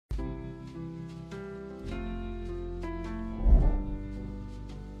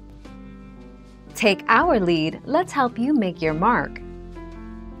Take our lead, let's help you make your mark.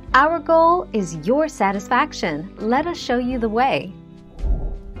 Our goal is your satisfaction. Let us show you the way.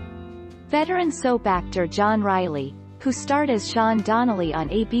 Veteran soap actor John Reilly, who starred as Sean Donnelly on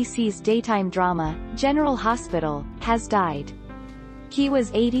ABC's daytime drama, General Hospital, has died. He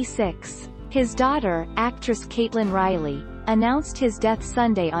was 86. His daughter, actress Caitlin Reilly, announced his death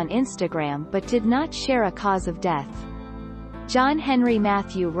Sunday on Instagram but did not share a cause of death. John Henry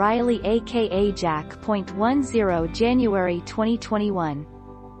Matthew Reilly aka Jack.10 January 2021.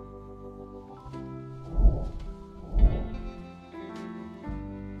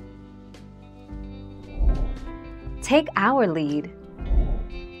 Take our lead.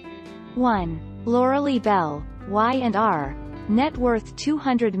 1. Lauralee Bell, Y&R, net worth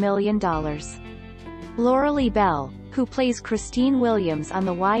 $200 million. Lauralee Bell, who plays Christine Williams on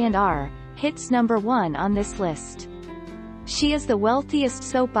the Y&R, hits number 1 on this list. She is the wealthiest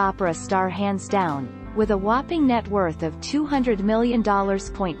soap opera star hands down, with a whopping net worth of $200 million.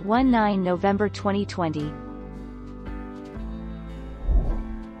 19 November 2020.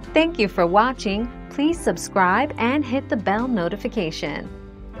 Thank you for watching. Please subscribe and hit the bell notification.